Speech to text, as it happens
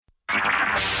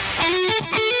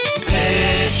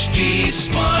HT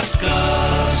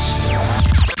Smartcast.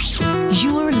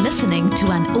 You are listening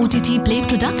to an OTTplay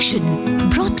production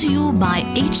brought to you by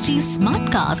HT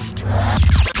Smartcast.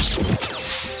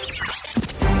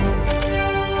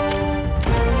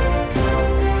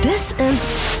 This is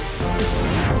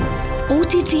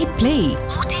OTTplay.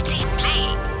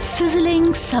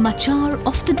 Sizzling Samachar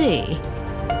of the day.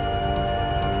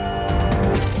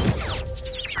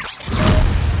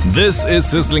 This is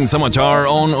Sizzling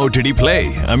Samachar on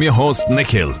OTTplay. I'm your host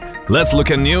Nikhil. Let's look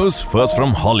at news first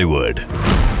from Hollywood.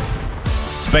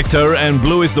 Spectre and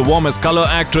Blue is the Warmest Color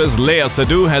actress Léa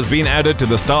Seydoux has been added to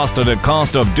the star-studded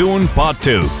cast of Dune Part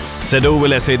 2. Seydoux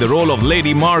will essay the role of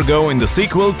Lady Margot in the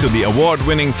sequel to the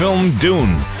award-winning film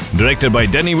Dune. Directed by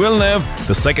Denis Villeneuve,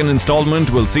 the second installment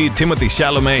will see Timothée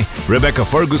Chalamet, Rebecca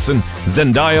Ferguson,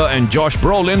 Zendaya and Josh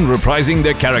Brolin reprising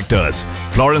their characters.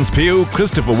 Florence Pugh,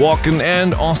 Christopher Walken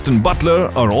and Austin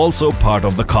Butler are also part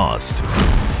of the cast.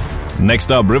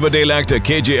 Next up, Riverdale actor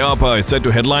KJ Apa is set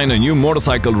to headline a new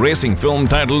motorcycle racing film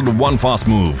titled One Fast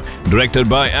Move. Directed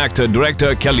by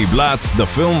actor-director Kelly Blatz, the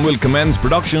film will commence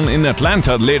production in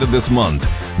Atlanta later this month.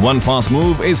 One Fast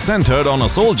Move is centered on a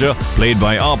soldier, played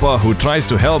by Apa, who tries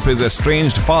to help his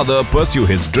estranged father pursue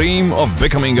his dream of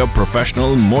becoming a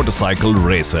professional motorcycle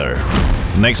racer.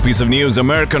 Next piece of news,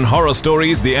 American Horror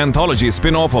Stories, the anthology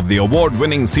spin-off of the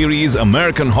award-winning series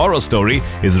American Horror Story,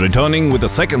 is returning with a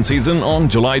second season on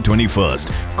July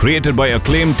 21st. Created by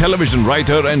acclaimed television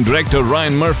writer and director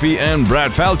Ryan Murphy and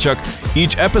Brad Falchuk,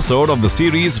 each episode of the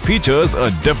series features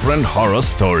a different horror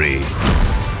story.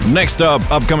 Next up,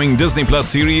 upcoming Disney Plus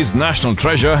series National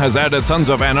Treasure has added Sons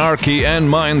of Anarchy and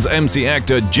Mayans MC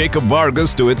actor Jacob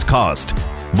Vargas to its cast.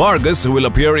 Vargas, who will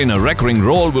appear in a recurring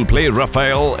role, will play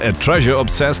Raphael, a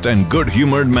treasure-obsessed and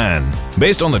good-humored man.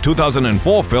 Based on the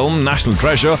 2004 film National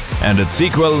Treasure and its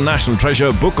sequel National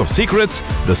Treasure Book of Secrets,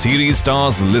 the series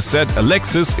stars Lisette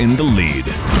Alexis in the lead.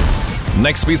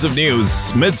 Next piece of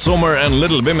news, Midsommar and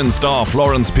Little Women star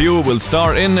Florence Pugh will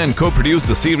star in and co-produce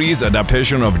the series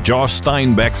adaptation of Josh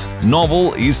Steinbeck's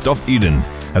novel East of Eden.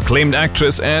 Acclaimed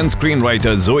actress and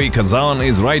screenwriter Zoe Kazan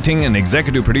is writing and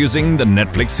executive producing the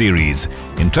Netflix series.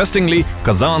 Interestingly,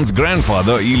 Kazan's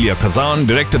grandfather Elia Kazan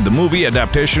directed the movie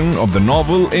adaptation of the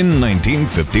novel in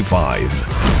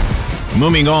 1955.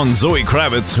 Moving on, Zoe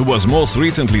Kravitz, who was most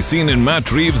recently seen in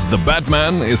Matt Reeves' The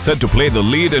Batman, is set to play the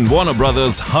lead in Warner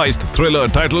Brothers' heist thriller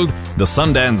titled The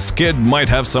Sundance Kid Might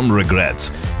Have Some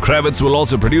Regrets. Kravitz will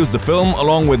also produce the film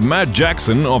along with Matt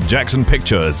Jackson of Jackson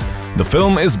Pictures. The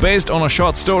film is based on a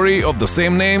short story of the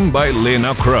same name by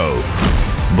Leyna Krow.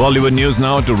 Bollywood news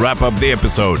now to wrap up the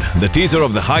episode. The teaser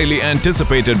of the highly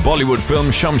anticipated Bollywood film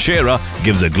Shamshera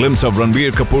gives a glimpse of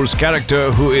Ranbir Kapoor's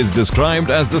character, who is described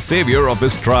as the savior of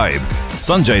his tribe.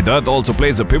 Sanjay Dutt also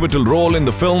plays a pivotal role in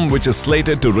the film, which is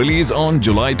slated to release on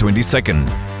July 22nd.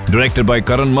 Directed by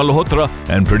Karan Malhotra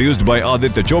and produced by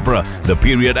Aditya Chopra, the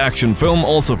period action film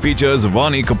also features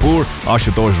Vaani Kapoor,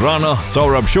 Ashutosh Rana,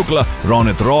 Saurabh Shukla,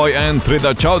 Ronit Roy and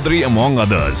Tridha Choudhury among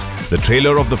others. The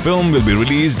trailer of the film will be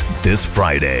released this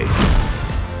Friday.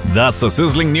 That's the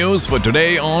sizzling news for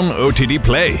today on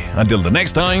OTTplay. Until the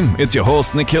next time, it's your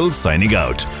host Nikhil signing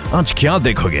out. Aaj kya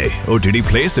dekhoge?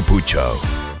 OTTplay se poocho.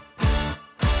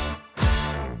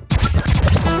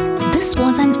 This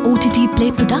was an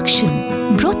OTTplay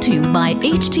production brought to you by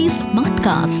HT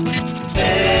Smartcast.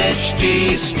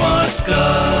 HT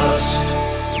Smartcast.